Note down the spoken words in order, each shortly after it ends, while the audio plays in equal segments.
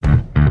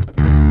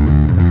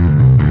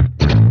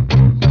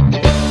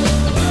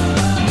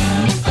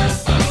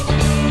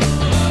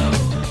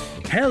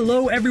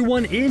Hello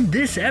everyone, in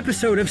this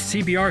episode of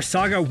CBR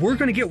Saga, we're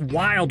going to get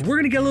wild, we're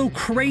going to get a little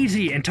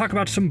crazy and talk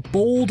about some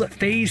bold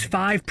Phase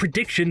 5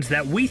 predictions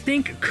that we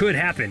think could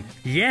happen.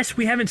 Yes,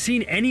 we haven't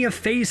seen any of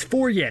Phase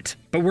 4 yet,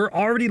 but we're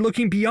already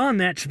looking beyond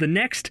that to the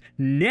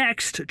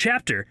next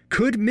chapter.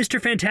 Could Mr.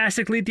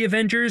 Fantastic lead the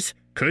Avengers?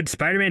 Could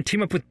Spider-Man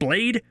team up with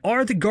Blade?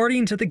 Are the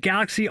Guardians of the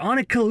Galaxy on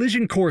a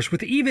collision course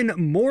with even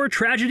more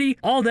tragedy?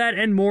 All that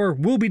and more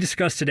will be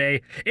discussed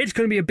today. It's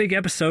going to be a big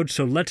episode,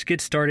 so let's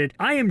get started.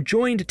 I am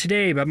joined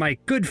today by my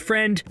good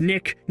friend,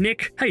 Nick.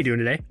 Nick, how you doing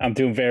today? I'm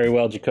doing very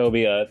well,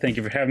 Jacoby. Thank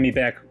you for having me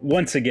back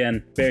once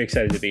again. Very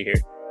excited to be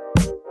here.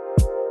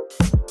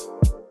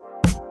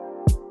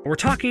 We're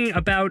talking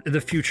about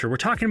the future. We're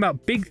talking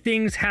about big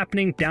things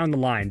happening down the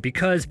line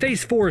because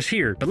Phase 4 is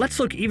here. But let's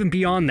look even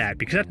beyond that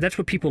because that's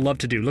what people love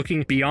to do,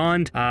 looking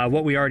beyond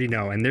what we already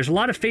know. And there's a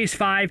lot of Phase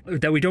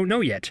 5 that we don't know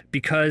yet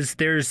because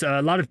there's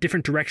a lot of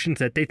different directions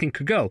that they think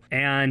could go.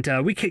 And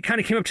we kind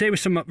of came up today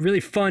with some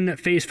really fun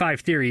Phase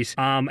 5 theories.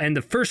 And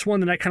the first one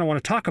that I kind of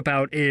want to talk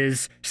about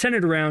is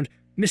centered around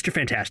Mr.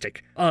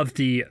 Fantastic of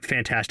the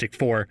Fantastic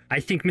Four. I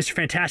think Mr.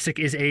 Fantastic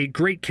is a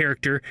great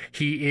character.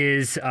 He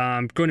is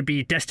going to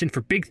be destined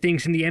for big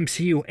things in the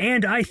MCU,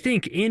 and I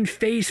think in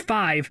Phase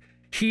 5,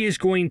 he is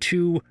going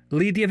to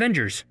lead the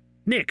Avengers.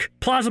 Nick,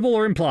 plausible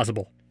or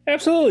implausible?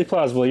 Absolutely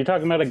plausible. You're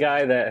talking about a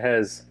guy that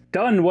has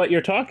done what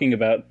you're talking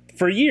about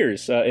for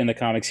years in the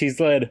comics. He's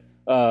led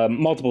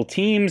multiple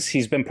teams.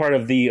 He's been part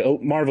of the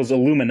Marvel's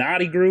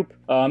Illuminati group,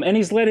 and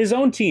he's led his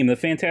own team, the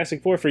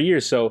Fantastic Four, for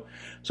years. So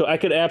I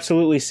could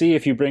absolutely see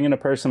if you bring in a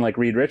person like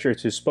Reed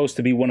Richards, who's supposed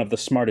to be one of the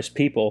smartest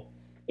people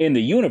in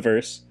the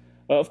universe,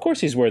 of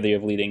course he's worthy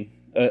of leading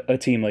a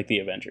team like the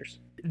Avengers.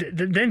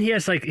 Then he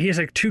has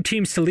two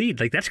teams to lead.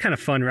 Like, that's kind of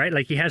fun, right?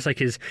 Like, he has like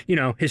his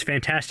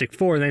Fantastic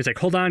Four, and then he's like,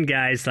 hold on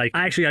guys, like,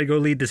 I actually gotta go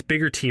lead this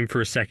bigger team for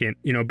a second,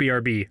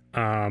 BRB.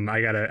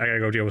 I gotta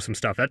go deal with some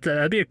stuff.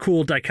 That'd be a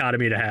cool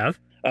dichotomy to have.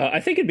 I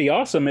think it'd be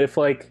awesome if,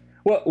 like,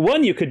 well,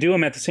 one, you could do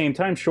them at the same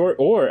time, short,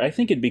 or I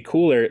think it'd be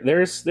cooler.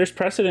 There's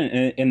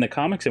precedent in the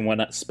comics and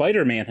whatnot.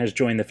 Spider-Man has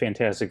joined the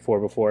Fantastic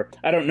Four before.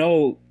 I don't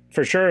know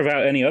for sure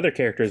about any other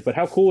characters, but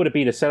how cool would it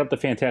be to set up the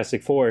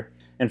Fantastic Four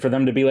and for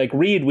them to be like,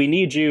 Reed, we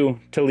need you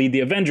to lead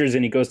the Avengers,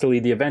 and he goes to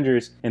lead the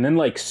Avengers, and then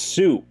like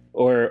Sue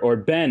or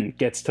Ben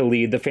gets to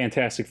lead the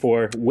Fantastic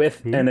Four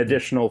with an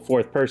additional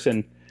fourth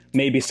person,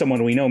 maybe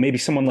someone we know, maybe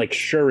someone like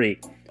Shuri,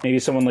 maybe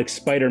someone like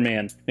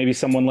Spider-Man, maybe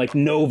someone like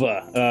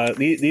Nova.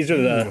 These are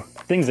the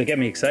things that get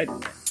me excited.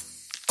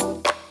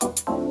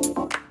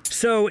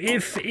 So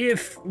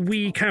if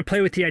we kind of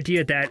play with the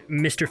idea that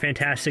Mr.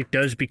 Fantastic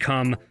does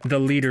become the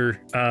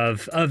leader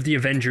of the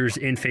Avengers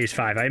in Phase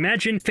 5, I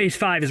imagine Phase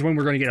 5 is when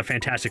we're going to get a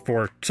Fantastic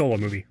Four solo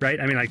movie, right?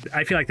 I mean, like,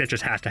 I feel like that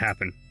just has to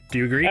happen. Do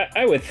you agree?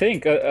 I would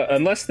think,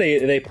 unless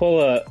they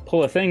pull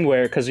a thing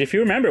where, because if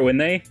you remember when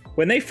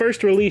they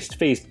first released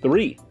Phase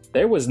 3,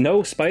 there was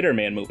no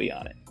Spider-Man movie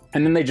on it,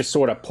 and then they just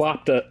sort of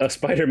plopped a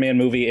Spider-Man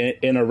movie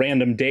in a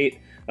random date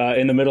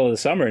in the middle of the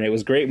summer, and it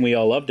was great, and we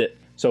all loved it.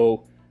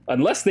 So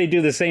unless they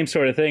do the same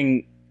sort of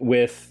thing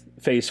with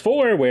Phase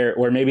 4,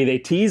 where maybe they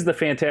tease the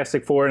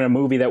Fantastic Four in a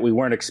movie that we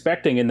weren't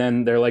expecting, and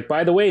then they're like,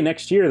 by the way,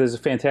 next year there's a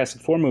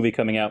Fantastic Four movie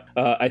coming out.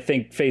 I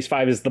think Phase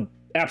 5 is the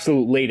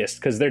absolute latest,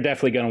 because they're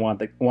definitely going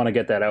to want to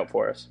get that out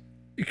for us.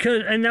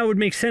 And that would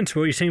make sense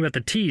what you're saying about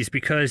the tease,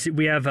 because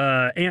we have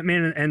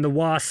Ant-Man and the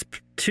Wasp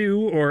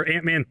 2 or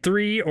Ant-Man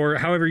 3 or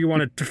however you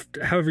want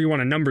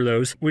to number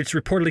those, which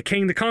reportedly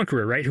Kang the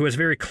Conqueror, right, who has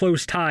very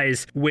close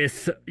ties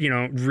with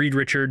Reed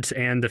Richards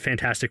and the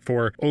Fantastic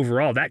Four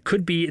overall. That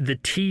could be the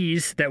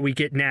tease that we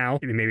get now.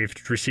 Maybe if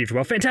it's received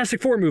well,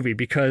 Fantastic Four movie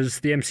because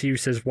the MCU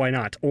says why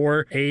not,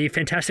 or a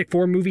Fantastic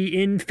Four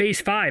movie in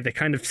Phase 5 that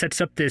kind of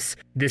sets up this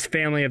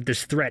family of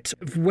this threat.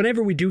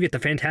 Whenever we do get the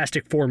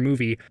Fantastic Four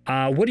movie,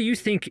 what do you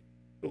think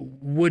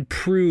would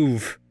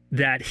prove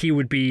that he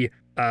would be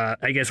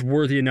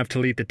worthy enough to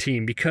lead the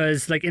team?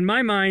 Because, like, in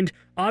my mind,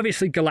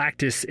 obviously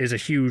Galactus is a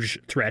huge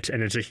threat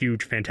and is a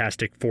huge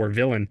Fantastic Four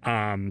villain.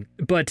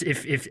 But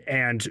if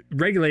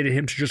regulating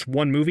him to just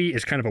one movie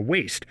is kind of a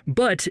waste.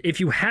 But if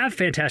you have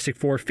Fantastic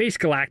Four face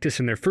Galactus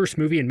in their first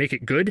movie and make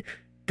it good,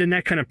 then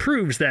that kind of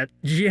proves that,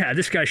 yeah,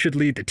 this guy should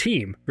lead the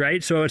team,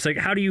 right? So it's like,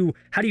 how do you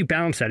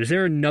balance that? Is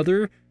there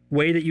another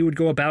way that you would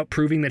go about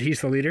proving that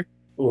he's the leader?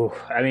 Ooh,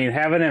 I mean,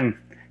 having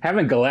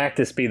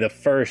Galactus be the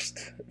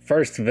first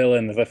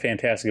villain of the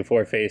Fantastic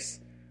Four face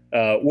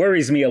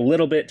worries me a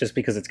little bit, just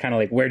because it's kind of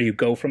like, where do you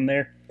go from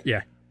there?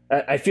 Yeah.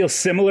 I feel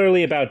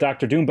similarly about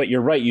Doctor Doom, but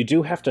you're right. You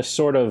do have to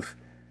sort of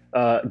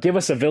give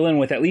us a villain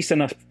with at least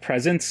enough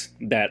presence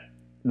that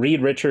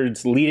Reed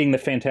Richards leading the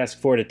Fantastic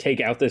Four to take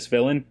out this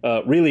villain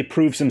really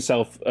proves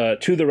himself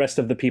to the rest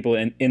of the people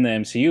in the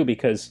MCU,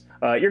 because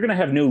you're going to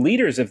have new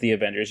leaders of the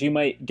Avengers. You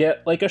might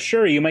get like a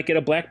Shuri, you might get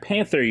a Black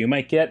Panther, you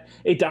might get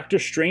a Doctor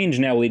Strange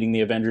now leading the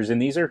Avengers,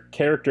 and these are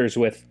characters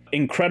with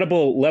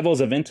incredible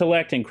levels of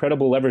intellect,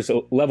 incredible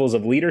levels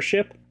of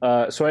leadership.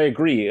 So I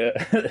agree.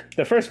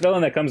 The first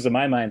villain that comes to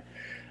my mind,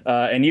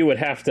 and you'd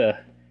have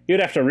to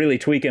really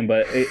tweak him,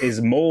 but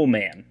is Mole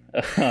Man.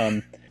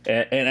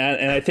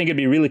 And I think it'd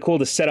be really cool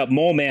to set up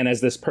Mole Man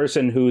as this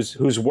person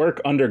whose work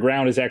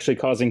underground is actually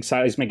causing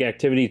seismic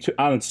activity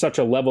on such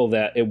a level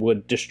that it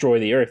would destroy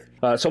the Earth.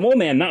 So Mole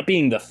Man not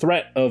being the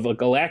threat of a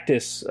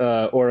Galactus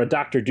or a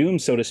Doctor Doom,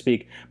 so to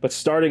speak, but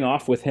starting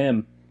off with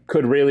him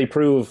could really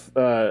prove,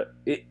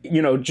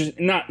 just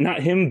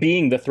not him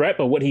being the threat,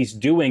 but what he's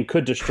doing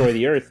could destroy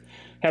the Earth.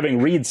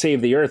 Having Reed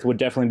save the Earth would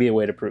definitely be a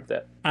way to prove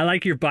that. I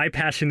like you're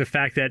bypassing the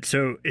fact that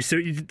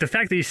the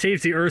fact that he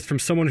saves the Earth from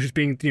someone who's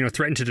being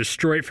threatened to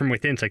destroy it from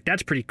within. It's like,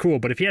 that's pretty cool.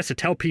 But if he has to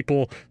tell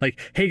people like,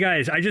 hey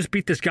guys, I just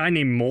beat this guy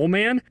named Mole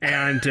Man,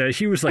 and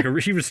he was like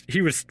he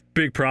was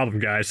big problem,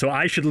 guys. So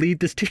I should lead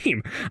this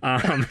team.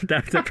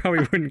 That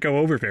probably wouldn't go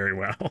over very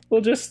well.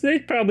 Well, they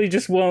probably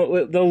just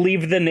won't. They'll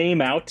leave the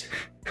name out.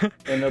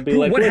 And they'll be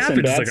like, what listen,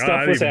 happened? bad It's like, stuff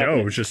I don't was even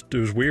happening. know. It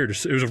was weird.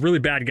 It was a really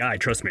bad guy.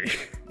 Trust me.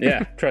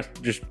 Yeah,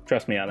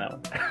 trust me on that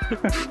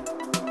one.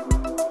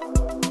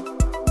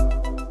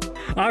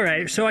 All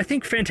right, so I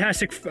think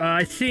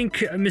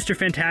Mr.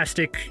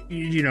 Fantastic,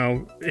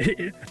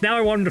 now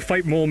I want him to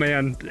fight Mole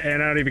Man,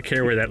 and I don't even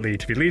care where that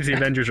leads. If he leads the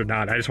Avengers or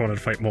not, I just wanted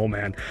to fight Mole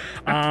Man.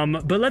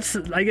 But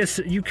I guess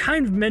you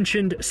kind of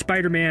mentioned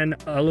Spider-Man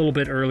a little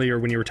bit earlier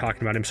when you were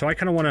talking about him, so I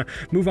kind of want to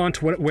move on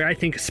to where I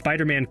think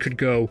Spider-Man could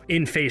go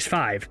in Phase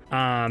 5.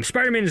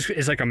 Spider-Man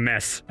is like a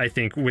mess, I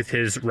think, with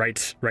his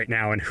rights right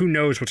now, and who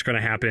knows what's going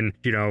to happen,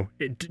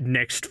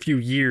 next few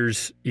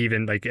years,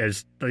 even,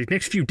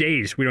 next few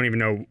days, we don't even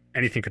know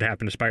anything could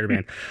happen to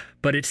Spider-Man.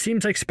 But it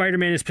seems like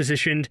Spider-Man is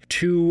positioned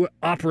to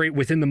operate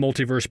within the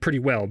multiverse pretty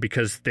well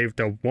because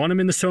they'll want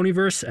him in the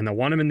Sonyverse and they'll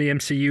want him in the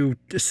MCU.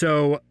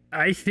 So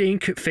I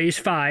think Phase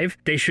 5,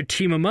 they should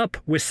team him up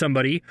with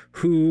somebody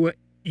who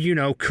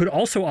could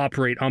also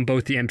operate on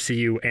both the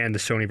MCU and the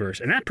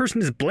Sonyverse. And that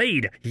person is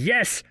Blade.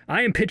 Yes,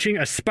 I am pitching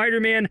a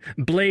Spider-Man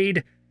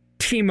Blade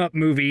team-up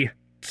movie.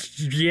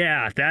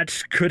 Yeah,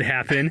 that could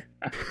happen.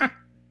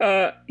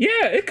 Yeah,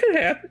 it could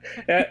happen.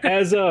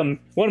 As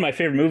one of my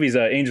favorite movies,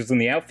 Angels in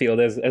the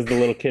Outfield, as the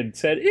little kid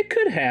said, it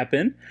could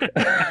happen.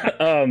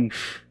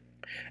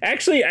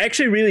 Actually, I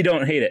actually really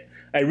don't hate it.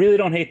 I really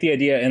don't hate the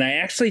idea, and I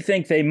actually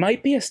think they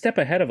might be a step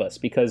ahead of us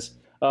because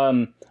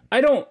I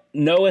don't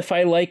know if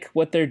I like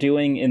what they're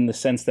doing in the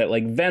sense that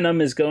like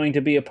Venom is going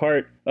to be a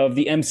part of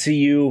the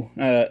MCU.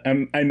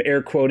 I'm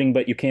air quoting,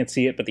 but you can't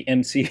see it, but the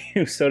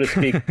MCU, so to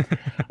speak.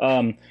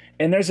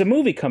 And there's a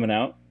movie coming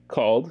out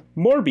called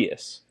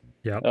Morbius.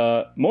 Yep.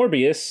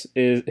 Morbius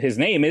his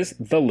name is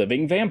the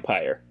Living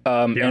Vampire.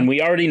 And we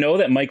already know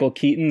that Michael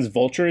Keaton's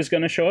Vulture is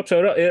going to show up.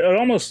 So it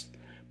almost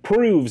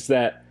proves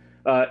that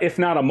if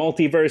not a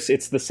multiverse,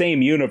 it's the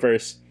same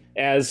universe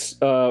as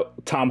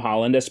Tom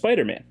Holland as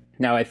Spider-Man.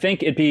 Now, I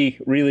think it'd be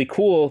really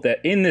cool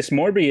that in this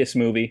Morbius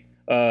movie,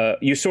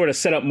 you sort of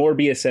set up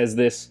Morbius as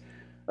this.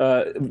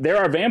 There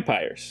are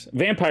vampires.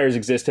 Vampires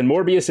exist, and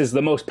Morbius is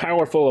the most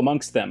powerful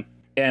amongst them.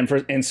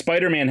 And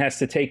Spider-Man has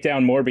to take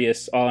down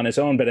Morbius all on his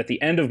own. But at the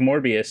end of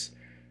Morbius,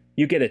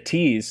 you get a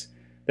tease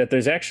that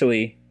there's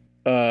actually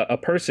a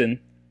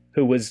person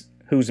whose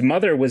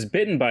mother was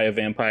bitten by a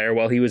vampire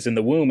while he was in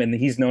the womb, and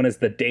he's known as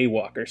the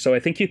Daywalker. So I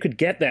think you could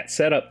get that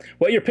set up.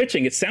 What you're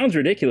pitching, it sounds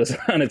ridiculous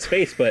on its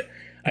face, but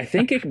I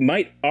think it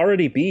might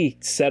already be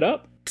set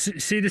up.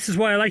 See, this is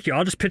why I like you.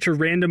 I'll just pitch a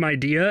random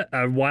idea,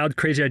 a wild,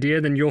 crazy idea,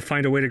 then you'll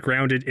find a way to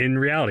ground it in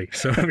reality.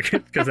 So,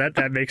 because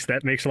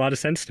that makes a lot of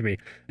sense to me.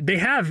 They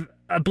have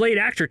a Blade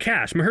actor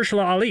cast.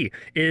 Mahershala Ali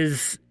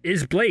is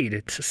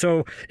Blade.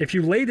 So, if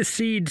you lay the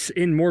seeds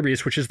in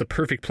Morbius, which is the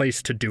perfect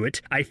place to do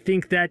it, I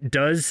think that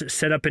does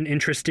set up an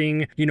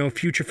interesting,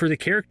 future for the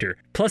character.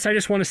 Plus, I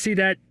just want to see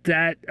that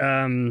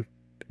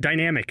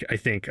dynamic, I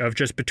think, of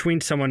just between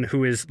someone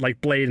who is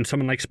like Blade and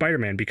someone like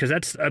Spider-Man, because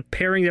that's a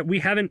pairing that we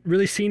haven't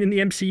really seen in the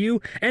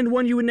MCU and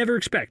one you would never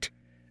expect.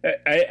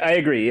 I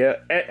agree.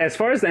 As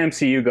far as the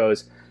MCU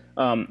goes,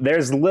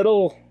 there's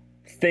little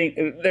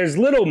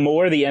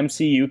more the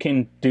MCU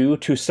can do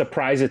to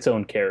surprise its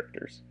own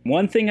characters.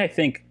 One thing I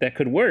think that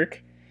could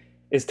work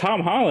is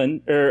Tom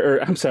Holland,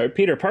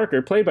 Peter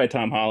Parker, played by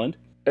Tom Holland,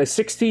 a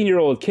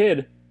 16-year-old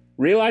kid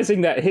realizing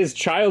that his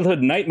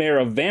childhood nightmare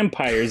of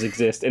vampires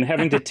exist and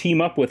having to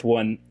team up with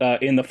one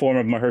in the form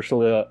of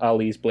Mahershala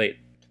Ali's Blade.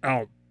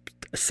 Oh,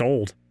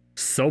 sold.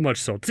 So much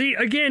sold. See,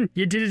 again,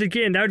 you did it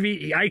again. That would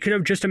be, I could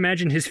have just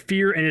imagined his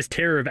fear and his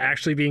terror of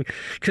actually being,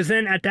 because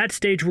then at that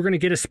stage, we're going to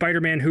get a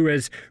Spider-Man who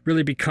has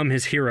really become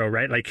his hero,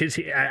 right? Like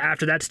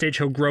after that stage,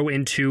 he'll grow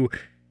into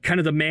kind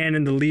of the man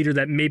and the leader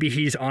that maybe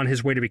he's on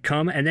his way to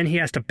become, and then he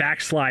has to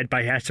backslide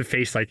by he has to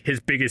face like his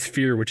biggest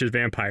fear, which is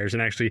vampires,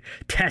 and actually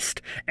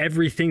test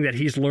everything that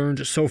he's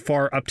learned so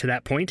far up to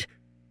that point.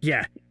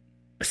 Yeah,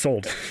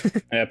 sold.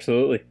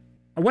 Absolutely.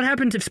 What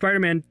happens if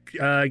Spider-Man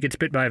gets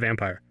bit by a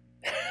vampire?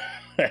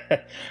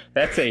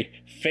 That's a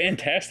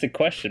fantastic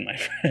question, my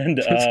friend.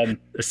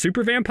 A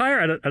super vampire?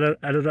 I don't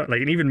know.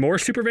 Like an even more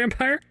super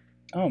vampire?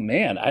 Oh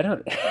man, I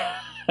don't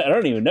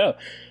even know.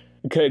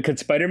 Could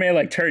Spider-Man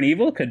like turn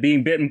evil? Could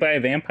being bitten by a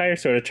vampire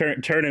sort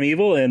of turn him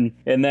evil, and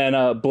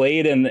then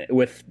Blade and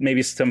with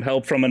maybe some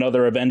help from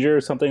another Avenger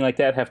or something like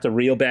that have to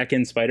reel back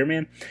in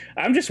Spider-Man?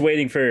 I'm just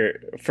waiting for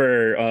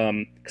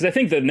because I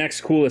think the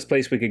next coolest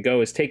place we could go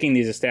is taking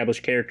these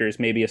established characters,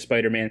 maybe a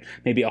Spider-Man,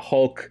 maybe a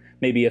Hulk,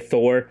 maybe a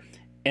Thor,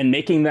 and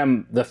making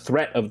them the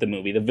threat of the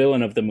movie, the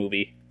villain of the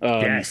movie.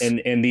 Yes.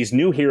 And these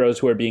new heroes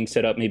who are being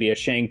set up, maybe a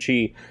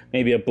Shang-Chi,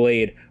 maybe a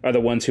Blade, are the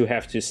ones who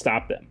have to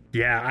stop them.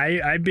 Yeah,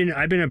 I've been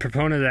a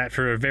proponent of that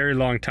for a very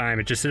long time.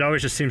 It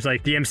always just seems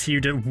like the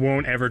MCU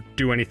won't ever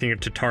do anything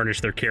to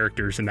tarnish their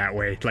characters in that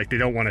way. Like they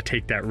don't want to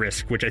take that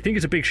risk, which I think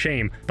is a big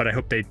shame. But I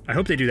hope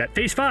they do that.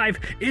 Phase 5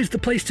 is the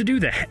place to do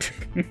that.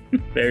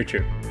 Very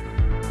true.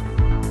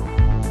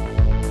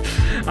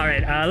 All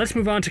right, let's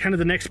move on to kind of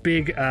the next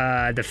big,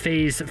 the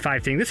Phase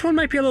 5 thing. This one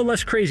might be a little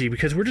less crazy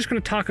because we're just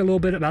going to talk a little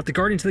bit about the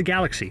Guardians of the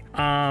Galaxy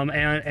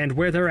and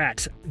where they're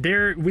at.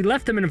 We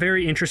left them in a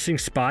very interesting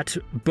spot,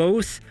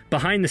 both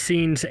behind the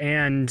scenes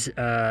and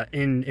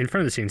in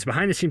front of the scenes.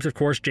 Behind the scenes, of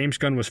course, James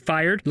Gunn was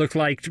fired. Looked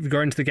like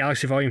Guardians of the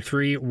Galaxy Volume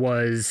 3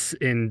 was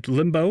in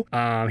limbo.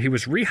 He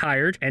was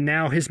rehired, and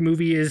now his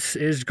movie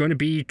is going to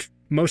be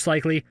most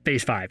likely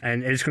Phase 5,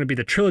 and it's going to be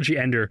the trilogy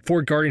ender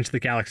for Guardians of the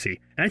Galaxy.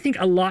 And I think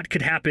a lot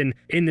could happen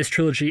in this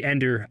trilogy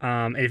ender.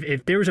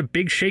 If there was a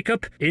big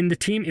shakeup in the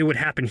team, it would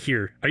happen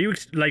here.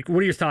 What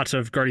are your thoughts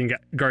of Guardians of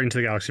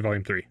the Galaxy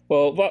Volume 3?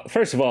 Well,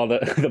 first of all,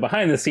 the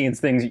behind-the-scenes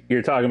things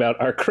you're talking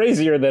about are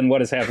crazier than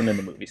what has happened in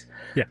the movies,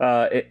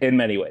 in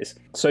many ways.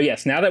 So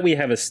yes, now that we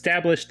have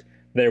established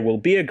there will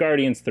be a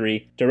Guardians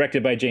 3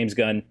 directed by James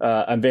Gunn,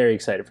 I'm very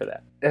excited for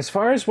that. As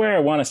far as where I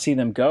want to see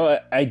them go,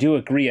 I do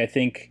agree. I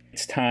think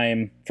it's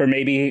time for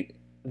maybe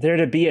there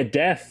to be a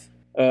death,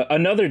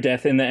 another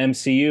death in the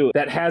MCU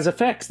that has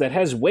effects, that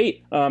has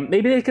weight.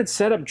 Maybe they could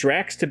set up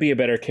Drax to be a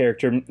better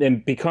character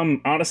and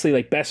become, honestly,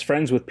 like best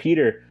friends with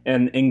Peter.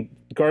 And in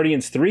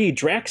Guardians 3,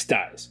 Drax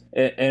dies.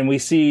 And we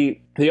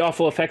see the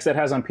awful effects that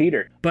has on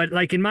Peter. But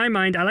like in my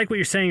mind, I like what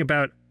you're saying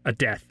about a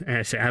death. And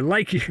I say,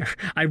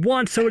 I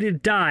want somebody to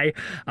die.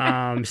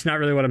 It's not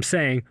really what I'm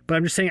saying, but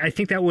I'm just saying I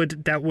think that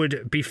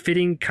would be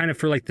fitting kind of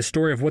for like the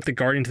story of what the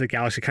Guardians of the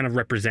Galaxy kind of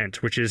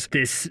represent, which is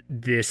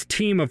this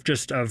team of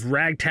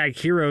ragtag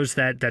heroes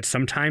that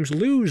sometimes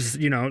lose,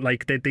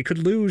 like they could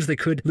lose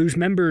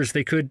members,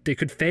 they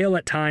could fail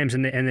at times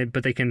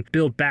but they can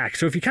build back.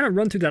 So if you kind of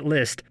run through that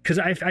list, because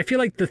I feel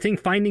like the thing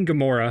finding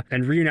Gamora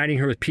and reuniting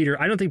her with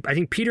Peter, I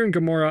think Peter and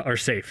Gamora are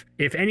safe.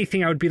 If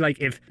anything, I would be like,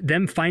 if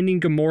them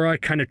finding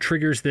Gamora kind of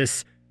triggers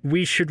this,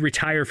 we should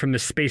retire from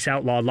this space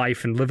outlaw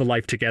life and live a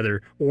life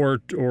together, or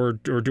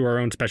do our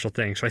own special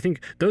thing. So I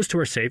think those two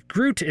are safe.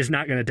 Groot is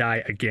not going to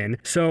die again,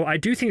 so I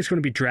do think it's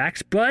going to be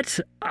Drax, but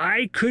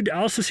I could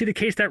also see the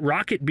case that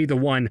Rocket be the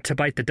one to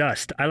bite the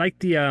dust. I like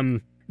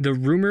the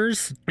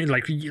rumors,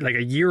 like a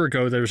year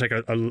ago, there was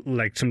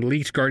like some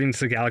leaked Guardians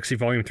of the Galaxy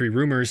Volume 3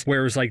 rumors where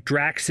it was like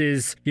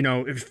Drax's,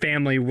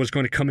 family was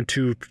going to come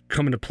into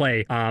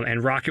play,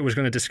 and Rocket was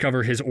going to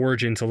discover his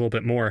origins a little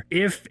bit more.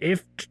 If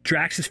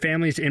Drax's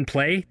family is in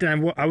play,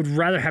 then I would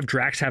rather have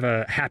Drax have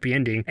a happy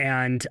ending,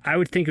 and I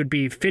would think it would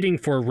be fitting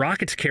for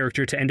Rocket's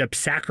character to end up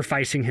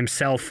sacrificing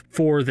himself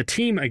for the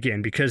team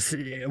again, because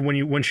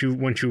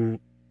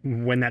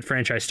when that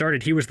franchise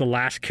started, he was the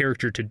last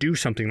character to do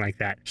something like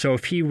that. So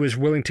if he was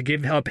willing to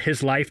give up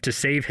his life to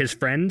save his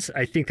friends,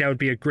 I think that would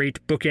be a great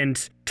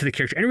bookend to the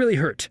character, and it really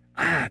hurt.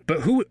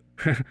 But who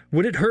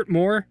would it hurt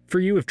more for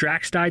you if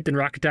Drax died than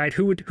Rocket died?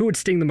 Who would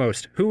sting the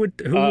most? Who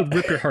would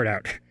rip your heart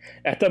out?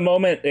 At the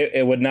moment,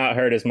 it would not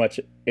hurt as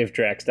much if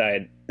Drax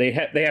died. They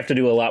have to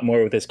do a lot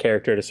more with his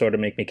character to sort of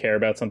make me care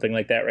about something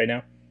like that right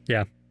now.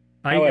 Yeah,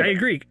 I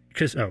agree.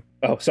 Because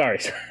oh,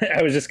 sorry.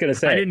 I was just gonna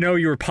say, I didn't know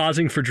you were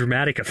pausing for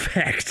dramatic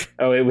effect.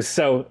 Oh, it was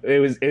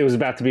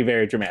about to be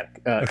very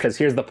dramatic. Because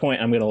here's the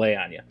point I'm gonna lay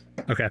on you.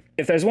 Okay.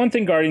 If there's one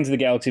thing Guardians of the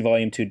Galaxy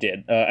Volume 2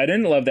 did, I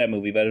didn't love that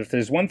movie, but if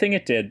there's one thing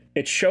it did,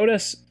 it showed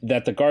us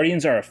that the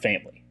Guardians are a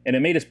family. And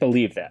it made us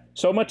believe that.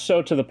 So much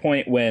so to the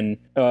point when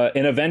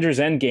in Avengers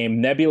Endgame,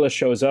 Nebula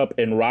shows up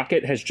and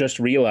Rocket has just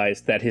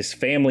realized that his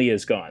family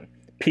is gone.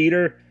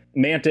 Peter,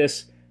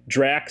 Mantis,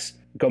 Drax,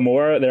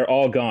 Gamora, they're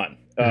all gone.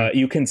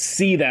 You can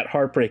see that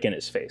heartbreak in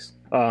his face.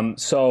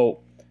 So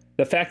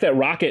the fact that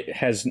Rocket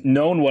has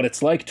known what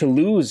it's like to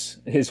lose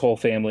his whole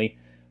family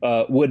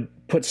would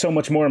put so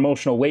much more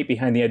emotional weight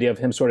behind the idea of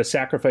him sort of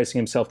sacrificing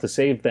himself to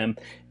save them.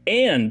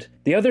 And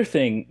the other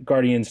thing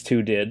Guardians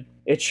 2 did,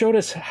 it showed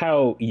us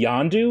how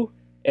Yondu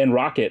and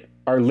Rocket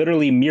are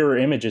literally mirror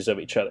images of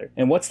each other.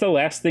 And what's the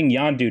last thing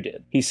Yondu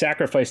did? He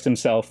sacrificed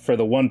himself for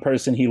the one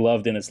person he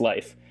loved in his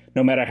life.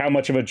 No matter how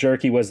much of a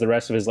jerk he was the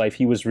rest of his life,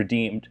 he was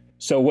redeemed.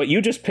 So what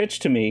you just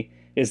pitched to me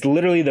is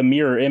literally the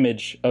mirror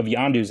image of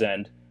Yondu's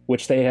end,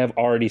 which they have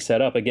already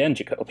set up again,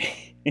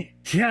 Jacoby.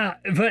 Yeah,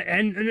 but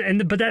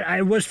that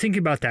I was thinking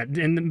about that,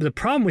 and the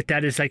problem with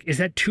that is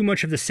that too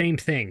much of the same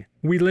thing?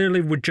 We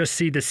literally would just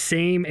see the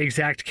same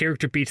exact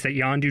character beats that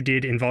Yondu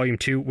did in Volume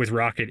 2 with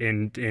Rocket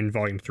in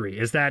Volume 3.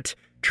 Is that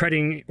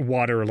treading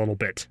water a little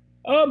bit?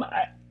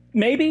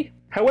 Maybe.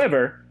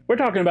 However, we're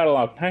talking about a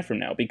long time from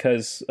now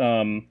because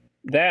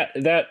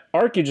that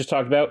arc you just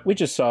talked about, we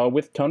just saw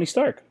with Tony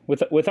Stark,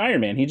 with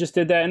Iron Man. He just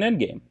did that in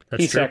Endgame.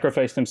 That's he true.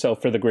 sacrificed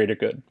himself for the greater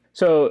good.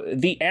 So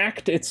the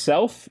act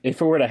itself,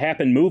 if it were to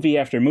happen movie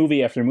after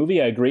movie after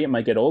movie, I agree it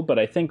might get old, but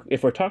I think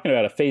if we're talking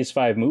about a Phase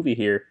 5 movie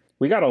here,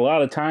 we got a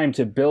lot of time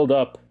to build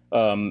up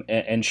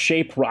and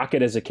shape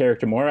Rocket as a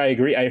character more. I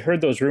agree. I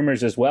heard those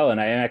rumors as well, and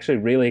I am actually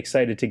really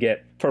excited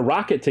for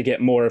Rocket to get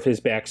more of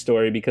his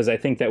backstory, because I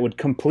think that would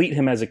complete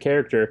him as a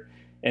character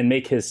and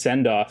make his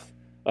send-off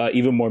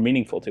even more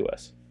meaningful to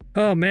us.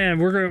 Oh man,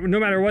 we're gonna, no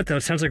matter what though,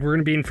 it sounds like we're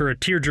gonna be in for a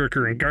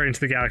tearjerker in Guardians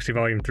of the Galaxy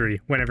Volume 3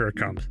 whenever it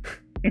comes.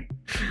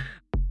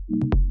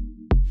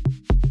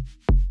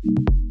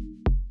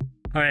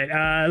 All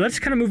right, let's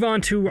kind of move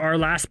on to our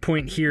last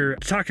point here,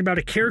 to talk about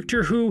a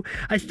character who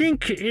I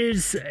think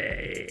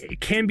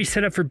can be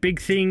set up for big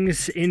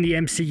things in the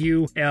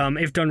MCU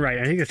if done right.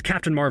 I think it's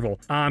Captain Marvel.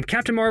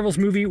 Captain Marvel's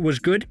movie was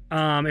good.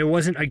 It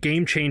wasn't a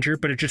game changer,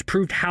 but it just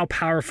proved how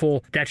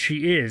powerful that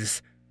she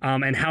is.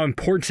 And how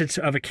important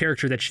of a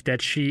character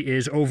that she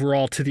is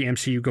overall to the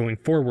MCU going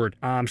forward.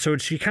 So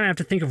you kind of have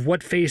to think of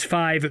what Phase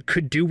 5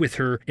 could do with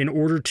her in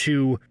order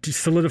to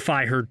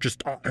solidify her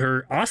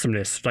her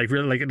awesomeness, like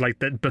really like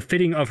the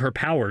befitting of her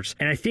powers.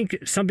 And I think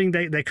something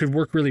that could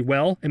work really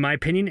well, in my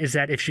opinion, is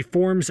that if she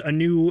forms a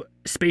new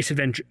Space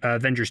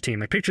Avengers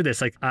team. Like, picture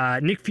this, like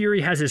Nick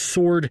Fury has his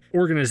Sword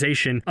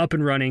organization up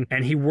and running,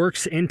 and he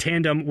works in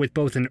tandem with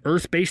both an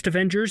Earth-based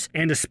Avengers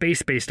and a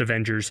space-based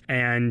Avengers.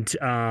 And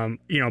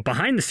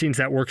behind the scenes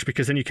that works,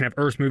 because then you can have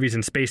Earth movies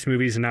and space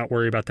movies and not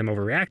worry about them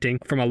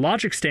overreacting. From a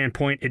logic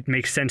standpoint, it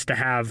makes sense to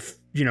have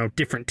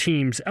different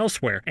teams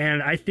elsewhere.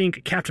 And I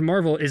think Captain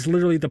Marvel is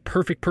literally the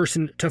perfect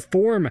person to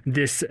form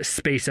this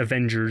Space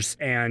Avengers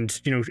and,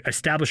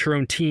 establish her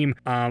own team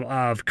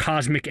of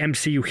cosmic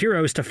MCU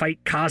heroes to fight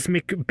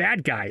cosmic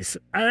bad guys.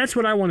 That's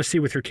what I want to see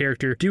with her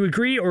character. Do you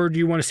agree, or do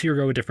you want to see her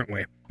go a different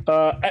way?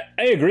 I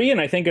agree,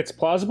 and I think it's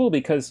plausible,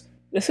 because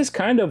this is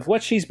kind of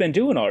what she's been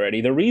doing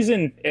already. The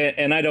reason,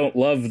 and I don't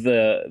love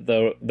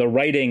the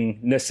writing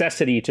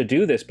necessity to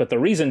do this, but the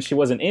reason she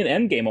wasn't in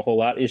Endgame a whole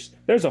lot is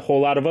there's a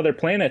whole lot of other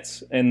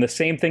planets, and the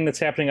same thing that's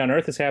happening on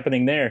Earth is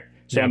happening there.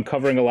 So yeah. I'm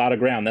covering a lot of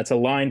ground. That's a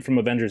line from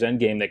Avengers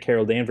Endgame that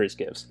Carol Danvers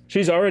gives.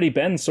 She's already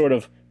been sort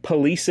of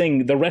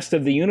policing the rest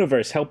of the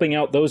universe, helping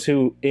out those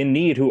who in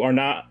need who are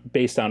not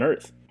based on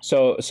Earth.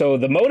 So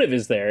the motive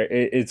is there.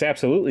 It's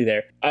absolutely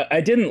there.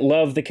 I didn't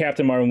love the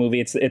Captain Marvel movie.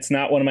 It's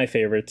not one of my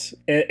favorites.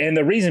 And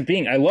the reason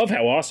being, I love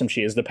how awesome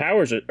she is. The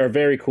powers are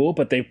very cool,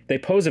 but they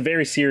pose a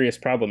very serious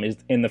problem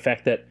in the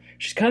fact that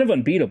she's kind of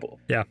unbeatable.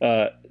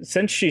 Yeah.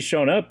 Since she's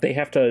shown up, they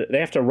have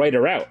to write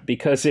her out,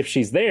 because if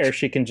she's there,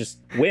 she can just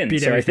win.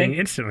 Beat everything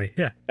instantly.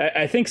 Yeah.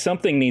 I think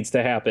something needs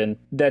to happen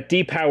that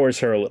depowers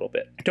her a little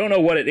bit. I don't know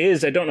what it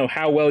is. I don't know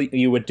how well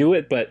you would do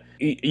it, but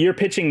you're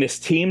pitching this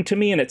team to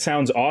me and it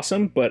sounds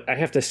awesome, but I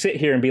have to sit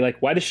here and be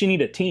like, why does she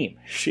need a team?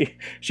 She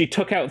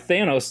took out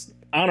Thanos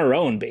on her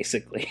own,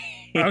 basically.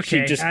 Okay.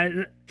 She just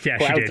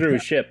plowed through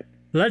his ship.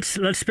 Let's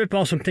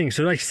spitball some things.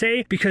 So,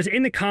 say, because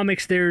in the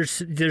comics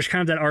there's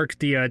kind of that arc,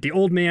 the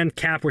old man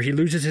Cap, where he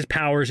loses his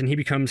powers and he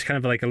becomes kind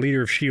of like a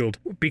leader of S.H.I.E.L.D.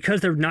 Because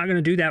they're not going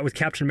to do that with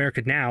Captain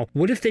America now,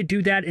 what if they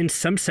do that in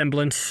some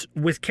semblance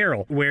with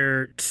Carol,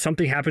 where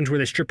something happens where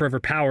they strip her of her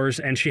powers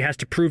and she has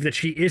to prove that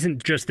she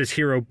isn't just this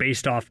hero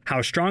based off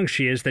how strong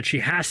she is, that she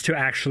has to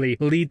actually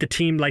lead the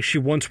team like she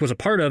once was a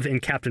part of in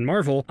Captain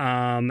Marvel,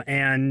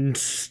 and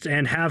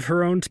have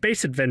her own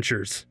space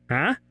adventures.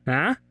 Huh?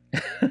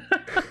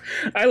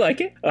 I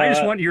like it. I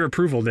just want your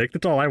approval, Nick.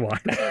 That's all I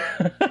want.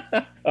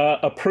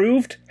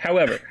 Approved.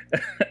 However,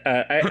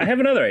 I have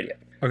another idea.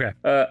 Okay.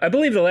 I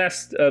believe the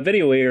last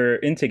video we were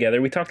in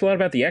together, we talked a lot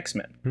about the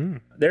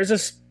X-Men. There's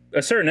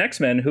a certain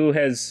X-Men who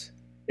has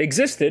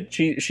existed.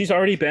 She's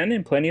already been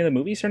in plenty of the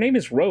movies. Her name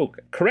is Rogue.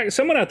 Correct.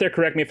 Someone out there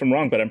correct me if I'm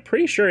wrong, but I'm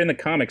pretty sure in the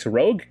comics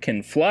Rogue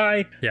can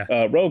fly.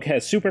 Yeah. Rogue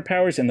has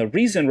superpowers, and the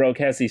reason Rogue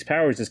has these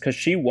powers is because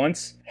she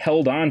once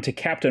held on to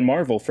Captain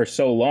Marvel for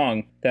so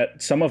long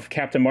that some of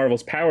Captain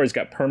Marvel's powers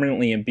got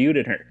permanently imbued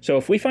in her. So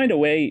if we find a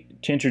way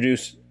to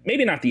introduce,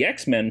 maybe not the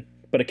X-Men,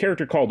 but a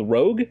character called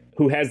Rogue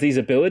who has these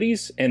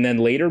abilities and then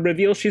later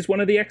reveals she's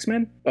one of the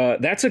X-Men,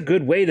 that's a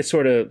good way to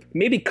sort of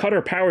maybe cut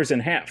her powers in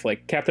half.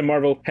 Like, Captain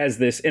Marvel has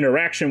this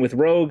interaction with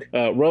Rogue.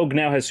 Rogue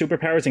now has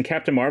superpowers, and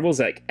Captain Marvel's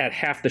like at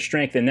half the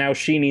strength, and now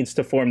she needs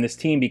to form this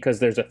team because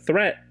there's a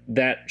threat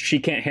that she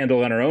can't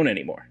handle on her own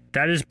anymore.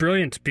 That is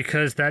brilliant,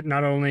 because that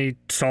not only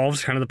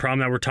solves kind of the problem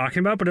that we're talking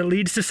about, but it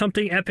leads to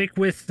something epic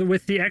with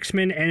the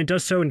X-Men, and it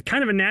does so in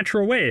kind of a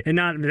natural way. And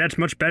that's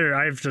much better.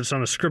 I've just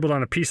scribbled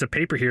on a piece of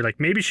paper here, like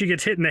maybe she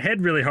gets hit in the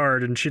head really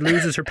hard and she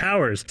loses her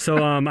powers. So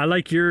I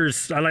like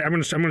yours.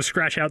 I'm gonna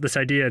scratch out this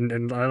idea,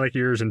 and I like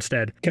yours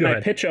instead. Can I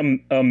pitch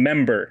a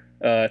member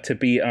to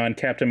be on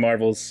Captain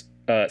Marvel's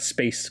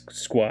space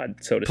squad,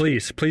 so to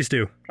speak? Please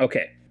do.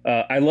 Okay.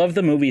 I love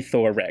the movie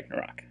Thor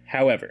Ragnarok.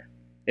 However,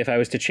 if I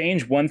was to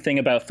change one thing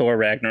about Thor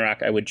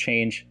Ragnarok, I would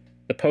change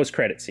the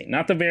post-credit scene,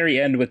 not the very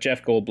end with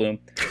Jeff Goldblum,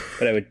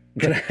 but I would.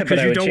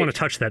 Because you don't want to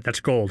touch that. That's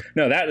gold.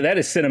 No, that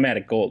is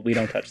cinematic gold. We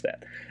don't touch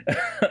that.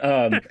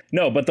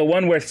 No, but the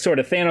one where sort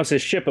of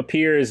Thanos' ship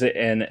appears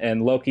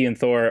and Loki and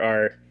Thor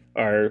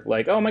are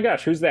like, oh my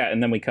gosh, who's that?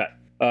 And then we cut.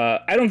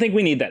 I don't think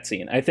we need that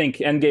scene. I think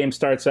Endgame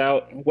starts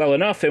out well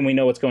enough and we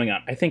know what's going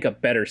on. I think a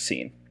better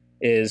scene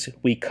is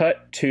we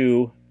cut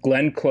to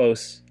Glenn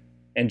Close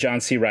and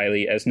John C.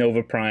 Reilly as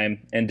Nova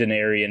Prime and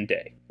Denarian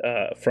Day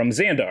from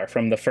Xandar,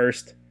 from the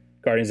first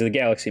Guardians of the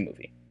Galaxy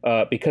movie.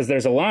 Because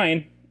there's a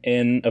line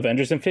in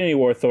Avengers Infinity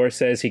War, Thor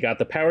says he got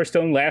the Power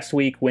Stone last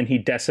week when he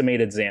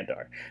decimated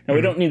Xandar. Now,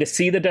 we don't need to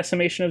see the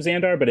decimation of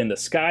Xandar, but in the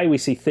sky, we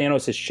see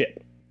Thanos'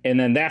 ship. And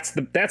then that's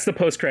the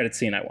post-credit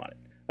scene I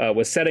wanted.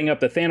 Was setting up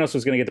that Thanos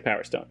was going to get the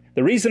Power Stone.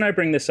 The reason I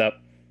bring this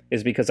up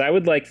is because I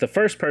would like the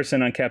first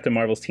person on Captain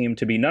Marvel's team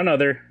to be none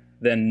other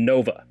than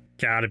Nova.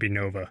 Gotta be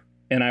Nova.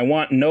 And I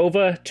want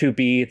Nova to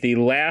be the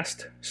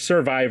last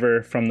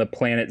survivor from the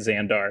planet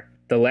Xandar,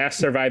 the last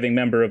surviving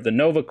member of the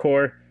Nova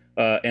Corps,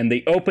 and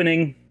the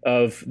opening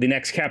of the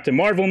next Captain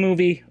Marvel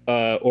movie,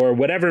 or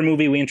whatever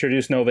movie we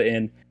introduce Nova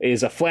in,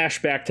 is a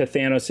flashback to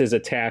Thanos'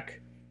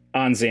 attack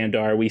on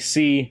Xandar. We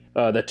see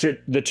the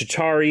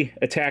Chitauri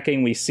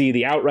attacking, we see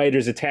the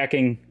Outriders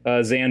attacking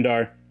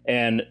Xandar,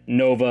 and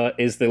Nova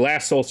is the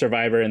last sole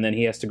survivor, and then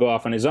he has to go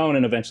off on his own,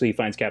 and eventually he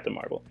finds Captain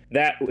Marvel.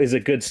 That is a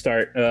good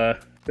start.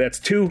 That's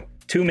two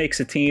makes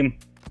a team.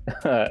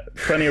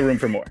 Plenty of room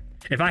for more.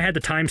 If I had the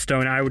time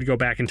stone, I would go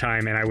back in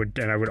time and I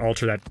would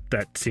alter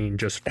that scene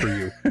just for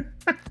you.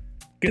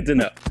 Good to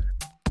know.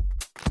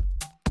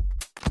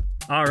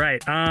 All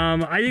right.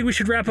 I think we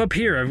should wrap up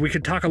here. We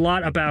could talk a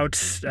lot about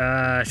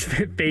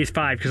Phase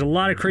 5 because a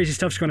lot of crazy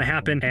stuff's going to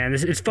happen, and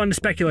it's fun to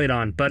speculate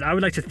on. But I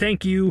would like to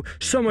thank you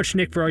so much,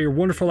 Nick, for all your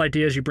wonderful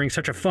ideas. You bring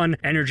such a fun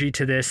energy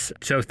to this.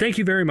 So thank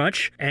you very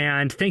much,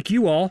 and thank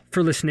you all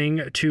for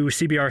listening to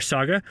CBR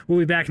Saga. We'll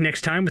be back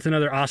next time with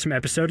another awesome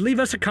episode. Leave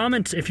us a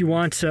comment if you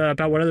want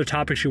about what other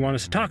topics you want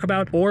us to talk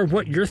about or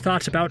what your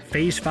thoughts about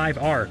Phase 5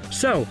 are.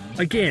 So,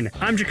 again,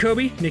 I'm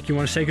Jacoby. Nick, you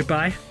want to say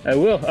goodbye? I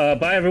will.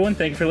 Bye, everyone.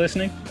 Thank you for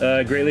listening.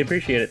 Greatly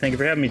appreciate it. Thank you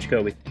for having me,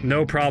 Jacoby.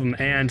 No problem.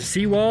 And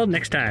see you all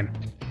next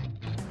time.